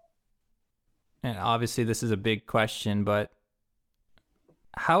on, and obviously this is a big question, but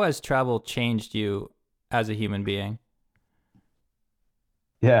how has travel changed you as a human being?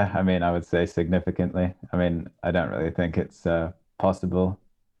 Yeah, I mean, I would say significantly. I mean, I don't really think it's possible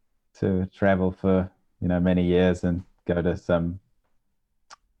to travel for, you know, many years and go to some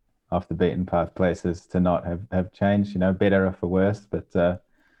off the beaten path places to not have changed, you know, better or for worse. But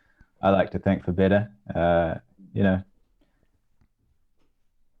I like to think for better. You know,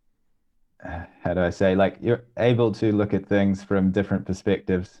 how do I say? Like, you're able to look at things from different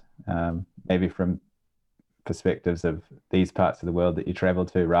perspectives, maybe from perspectives of these parts of the world that you travel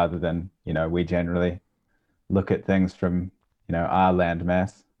to, rather than, you know, we generally look at things from, you know, our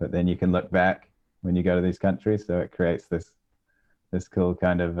landmass, but then you can look back when you go to these countries. So it creates this cool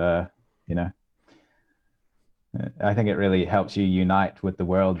kind of, you know, I think it really helps you unite with the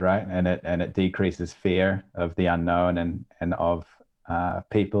world, right? And it decreases fear of the unknown and of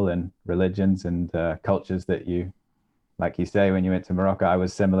people and religions and cultures that you, like you say, when you went to Morocco. I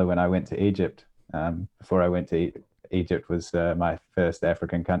was similar when I went to Egypt. Before I went to Egypt was my first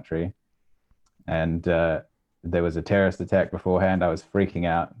African country, and there was a terrorist attack beforehand. I was freaking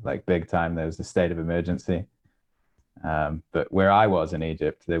out like big time. There was a state of emergency. But where I was in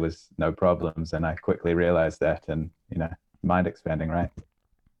Egypt, there was no problems, and I quickly realized that, and, you know, mind expanding, right?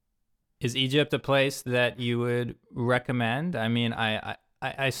 Is Egypt a place that you would recommend? I mean,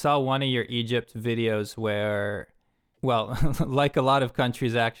 I saw one of your Egypt videos where, well, like a lot of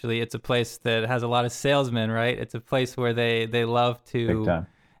countries, actually, it's a place that has a lot of salesmen, right? It's a place where they love to, Big time.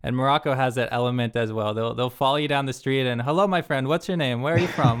 And Morocco has that element as well. They'll follow you down the street and, hello, my friend, what's your name? Where are you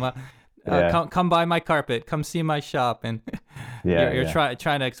from? Yeah. Come buy my carpet. Come see my shop. And you're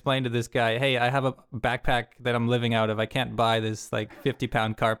trying to explain to this guy, hey, I have a backpack that I'm living out of. I can't buy this like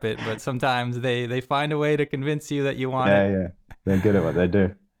 50-pound carpet. But sometimes they find a way to convince you that you want it. Yeah. They're good at what they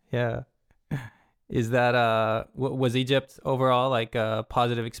do. Yeah. Is that was Egypt overall like a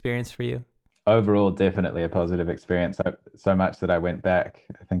positive experience for you? Overall, definitely a positive experience. So much that I went back,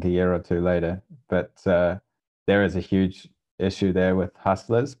 I think, a year or two later. But there is a huge issue there with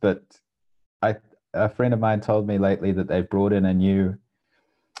hustlers. But a friend of mine told me lately that they brought in a new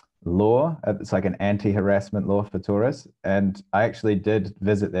law. It's like an anti-harassment law for tourists. And I actually did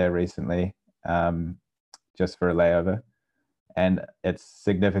visit there recently, just for a layover. And it's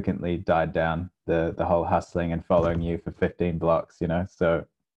significantly died down, the whole hustling and following you for 15 blocks, you know. So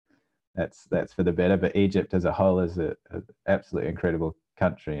that's for the better. But Egypt as a whole is a absolutely incredible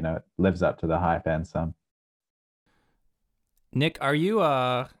country. You know, it lives up to the hype and some. Nick, are you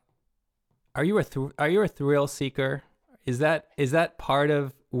a thrill seeker? Is that part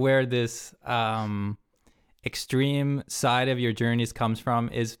of where this extreme side of your journeys comes from?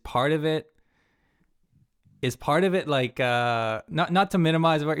 Is part of it like not to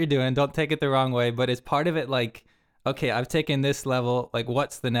minimize what you're doing, don't take it the wrong way, but is part of it like, okay, I've taken this level, like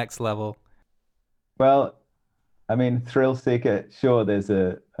what's the next level? Well, I mean, thrill seeker, sure, there's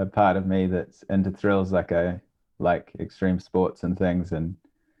a part of me that's into thrills, like I like extreme sports and things, and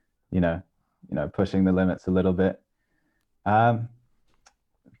you know, pushing the limits a little bit. Um,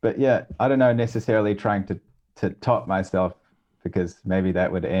 but yeah, I don't know, necessarily trying to top myself, because maybe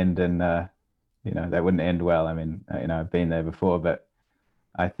that would end in that wouldn't end well. I mean, I've been there before, but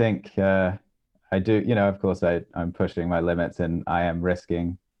I think I do, of course I'm pushing my limits, and I am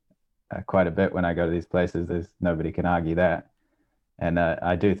risking quite a bit when I go to these places. There's nobody can argue that. And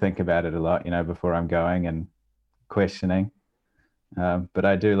I do think about it a lot, before I'm going, and questioning. But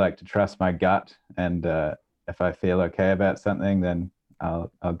I do like to trust my gut, and if I feel okay about something, then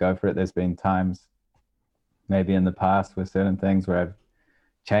I'll go for it. There's been times, maybe in the past, with certain things where I've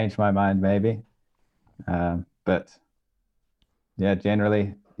changed my mind, maybe. But yeah,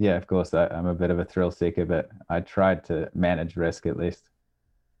 generally, yeah, of course, I'm a bit of a thrill seeker, but I tried to manage risk at least.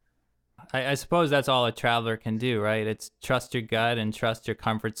 I suppose that's all a traveler can do, right? It's trust your gut and trust your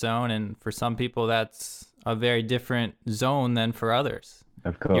comfort zone. And for some people, that's a very different zone than for others.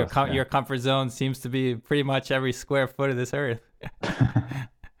 Of course, your comfort zone seems to be pretty much every square foot of this earth.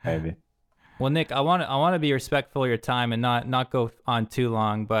 Maybe. Well, Nick, I want to be respectful of your time and not go on too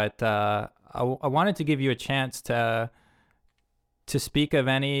long, but I wanted to give you a chance to speak of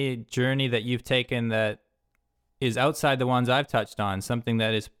any journey that you've taken that is outside the ones I've touched on, something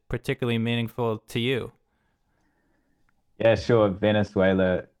that is particularly meaningful to you. Yeah, sure.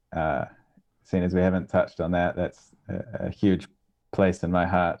 Venezuela, seeing as we haven't touched on that, that's a huge place in my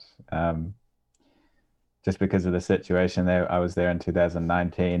heart. Just because of the situation there, I was there in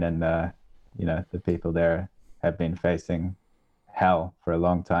 2019, and the people there have been facing hell for a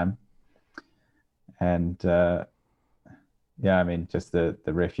long time. And yeah, I mean, just the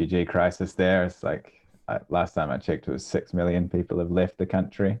refugee crisis there, it's like, last time I checked, it was 6 million people have left the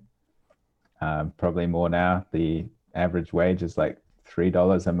country. Probably more now. The average wage is like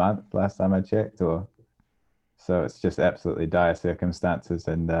 $3 a month last time I checked, so it's just absolutely dire circumstances,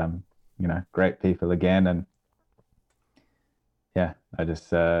 and great people again. And yeah, I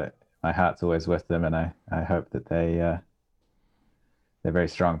just my heart's always with them, and I hope that they're very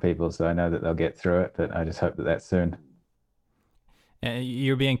strong people, so I know that they'll get through it, but I just hope that that's soon. And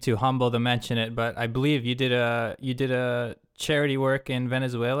you're being too humble to mention it, but I believe you did a charity work in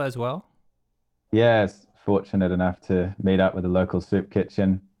Venezuela as well. Yeah, I was fortunate enough to meet up with a local soup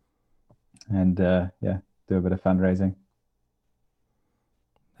kitchen, and yeah, do a bit of fundraising.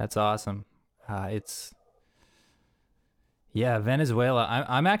 That's awesome. Venezuela.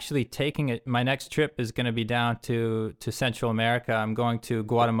 I'm actually taking it. My next trip is going to be down to Central America. I'm going to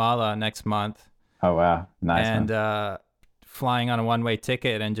Guatemala next month. Oh wow, nice. And flying on a one-way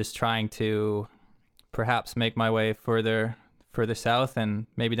ticket and just trying to perhaps make my way further south and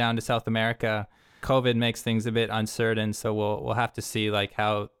maybe down to South America. COVID makes things a bit uncertain, so we'll have to see like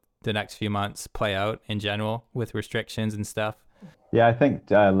how the next few months play out in general with restrictions and stuff. Yeah, I think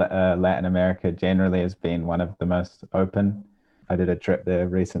Latin America generally has been one of the most open. I did a trip there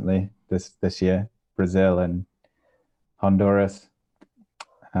recently this year, Brazil and Honduras.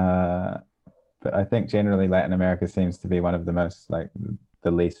 But I think generally Latin America seems to be one of the most, like,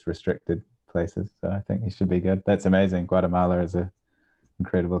 the least restricted places. So I think it should be good. That's amazing. Guatemala is an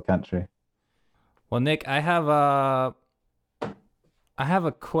incredible country. Well, Nick, I have a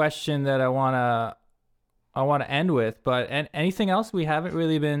question that I want to end with, but anything else we haven't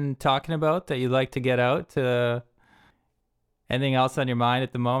really been talking about that you'd like to get out? Anything else on your mind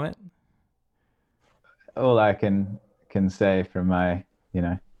at the moment? All I can say from my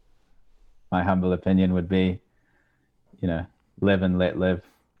my humble opinion would be, live and let live.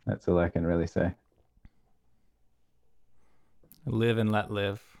 That's all I can really say. Live and let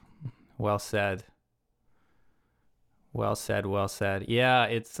live. Well said. Well said. Well said. Yeah,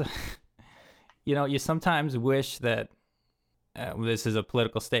 it's, you sometimes wish that, this is a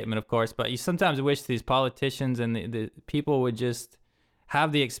political statement, of course, but you sometimes wish these politicians and the people would just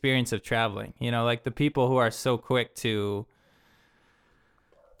have the experience of traveling, like the people who are so quick to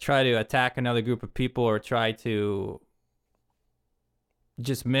try to attack another group of people or try to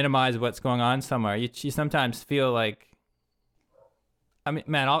just minimize what's going on somewhere. You sometimes feel like, I mean,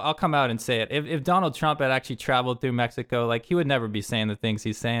 man, I'll come out and say it. If Donald Trump had actually traveled through Mexico, like, he would never be saying the things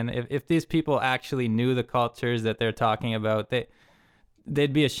he's saying. If these people actually knew the cultures that they're talking about,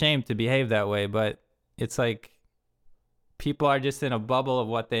 they'd be ashamed to behave that way. But it's like, people are just in a bubble of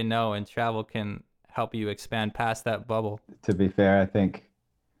what they know, and travel can help you expand past that bubble. To be fair, I think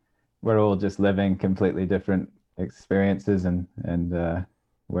we're all just living completely different experiences, and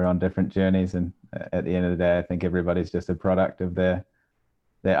we're on different journeys. And at the end of the day, I think everybody's just a product of their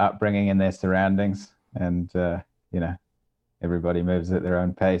upbringing and their surroundings. And everybody moves at their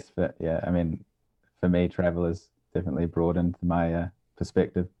own pace. But yeah, I mean, for me, travel has definitely broadened my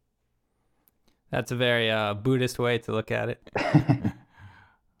perspective. That's a very Buddhist way to look at it.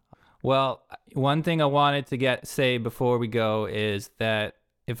 Well, one thing I wanted to say before we go is that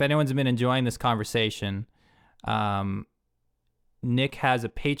if anyone's been enjoying this conversation, Nick has a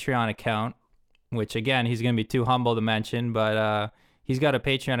Patreon account, which again, he's going to be too humble to mention, but he's got a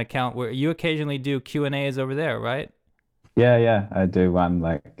Patreon account where you occasionally do Q&As over there, right? Yeah, I do one,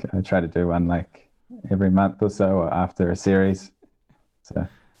 I try to do one every month or so, or after a series.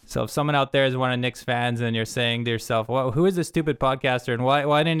 So if someone out there is one of Nick's fans and you're saying to yourself, well, who is this stupid podcaster and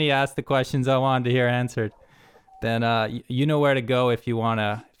why didn't he ask the questions I wanted to hear answered? Then you know where to go if you want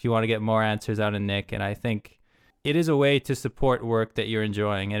to get more answers out of Nick. And I think it is a way to support work that you're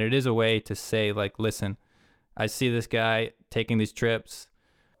enjoying. And it is a way to say, listen, I see this guy taking these trips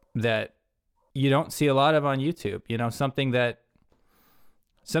that you don't see a lot of on YouTube, something that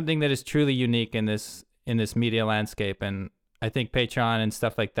is truly unique in this media landscape. And I think Patreon and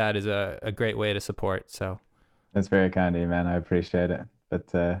stuff like that is a great way to support. So that's very kind of you, man. I appreciate it.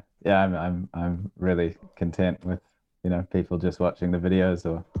 But yeah, I'm really content with people just watching the videos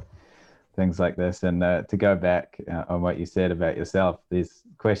or things like this. And to go back on what you said about yourself, these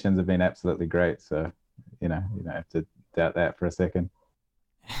questions have been absolutely great. So you don't have to doubt that for a second.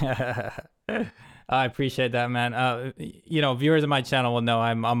 I appreciate that, man. Viewers of my channel will know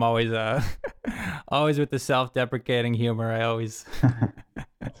I'm always always with the self-deprecating humor.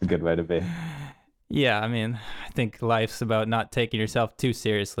 That's a good way to be. Yeah, I mean, I think life's about not taking yourself too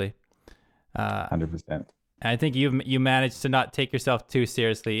seriously. 100%. I think you managed to not take yourself too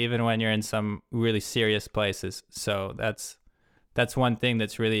seriously, even when you're in some really serious places. So that's one thing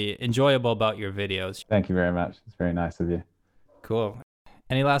that's really enjoyable about your videos. Thank you very much. It's very nice of you. Cool.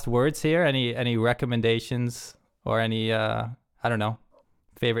 Any last words here? Any recommendations or any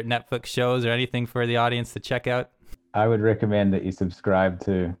favorite Netflix shows or anything for the audience to check out? I would recommend that you subscribe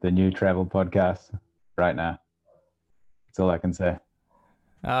to the new travel podcast right now. That's all I can say.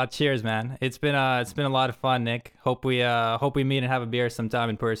 Cheers, man. It's been a lot of fun, Nick. Hope we meet and have a beer sometime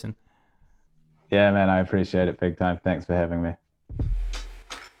in person. Yeah, man, I appreciate it big time. Thanks for having me.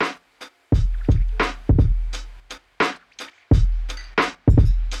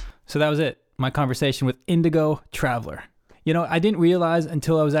 So that was it. My conversation with Indigo Traveler. I didn't realize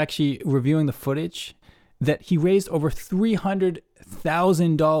until I was actually reviewing the footage that he raised over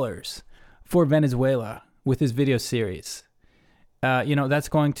 $300,000 for Venezuela with his video series. That's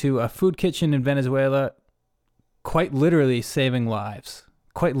going to a food kitchen in Venezuela, quite literally saving lives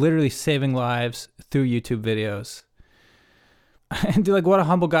through YouTube videos. And what a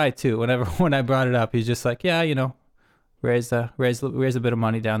humble guy too. When I brought it up, he's just like, yeah, raise a bit of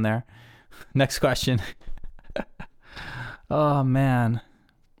money down there. Next question. Oh man.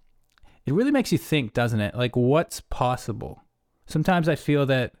 It really makes you think, doesn't it? What's possible? Sometimes I feel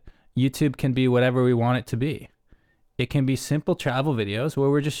that YouTube can be whatever we want it to be. It can be simple travel videos where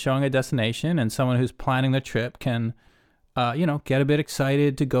we're just showing a destination and someone who's planning the trip can, get a bit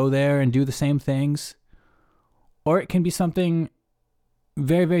excited to go there and do the same things. Or it can be something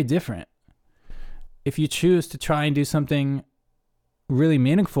very, very different. If you choose to try and do something really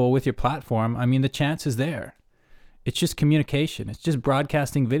meaningful with your platform, I mean, the chance is there. It's just communication. It's just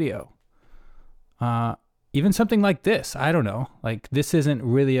broadcasting video. Even something like this, I don't know. This isn't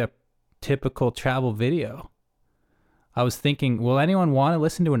really a typical travel video. I was thinking, will anyone want to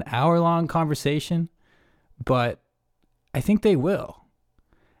listen to an hour-long conversation? But I think they will.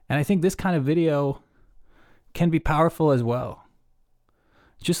 And I think this kind of video can be powerful as well.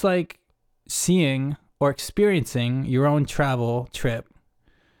 Just like seeing or experiencing your own travel trip,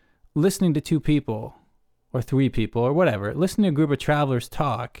 listening to 2 people or 3 people or whatever, listening to a group of travelers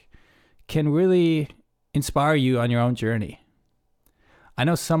talk can really inspire you on your own journey. I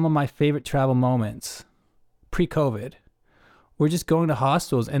know some of my favorite travel moments pre-COVID were just going to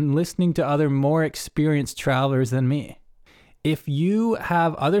hostels and listening to other more experienced travelers than me. If you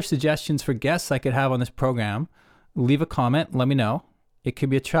have other suggestions for guests I could have on this program, leave a comment, let me know. It could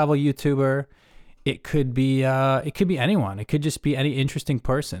be a travel YouTuber. It could be anyone. It could just be any interesting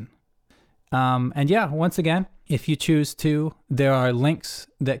person. And yeah, once again, if you choose to, there are links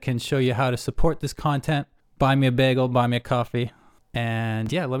that can show you how to support this content. Buy me a bagel, buy me a coffee.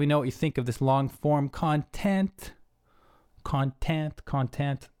 And yeah, let me know what you think of this long form content.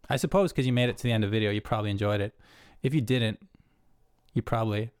 content. I suppose because you made it to the end of the video, you probably enjoyed it. If you didn't, you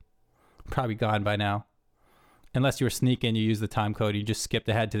probably gone by now. Unless you were sneaking, you used the time code, you just skipped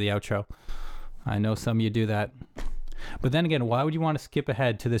ahead to the outro. I know some of you do that. But then again, why would you want to skip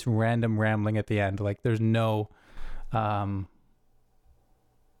ahead to this random rambling at the end? Like, there's no, yeah.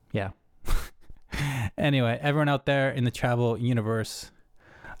 Anyway, everyone out there in the travel universe,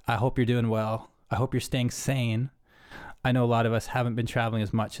 I hope you're doing well. I hope you're staying sane. I know a lot of us haven't been traveling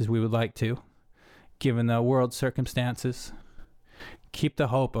as much as we would like to, given the world circumstances. Keep the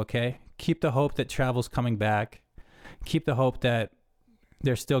hope, okay? Keep the hope that travel's coming back. Keep the hope that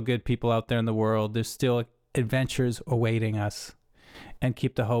there's still good people out there in the world. There's still adventures awaiting us. And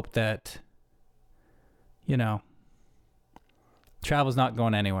keep the hope that, you know, travel's not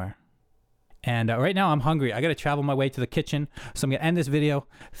going anywhere. And right now I'm hungry. I got to travel my way to the kitchen. So I'm going to end this video.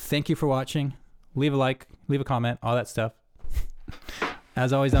 Thank you for watching. Leave a like, leave a comment, all that stuff.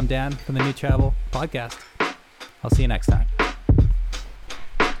 As always, I'm Dan from the New Travel Podcast. I'll see you next time.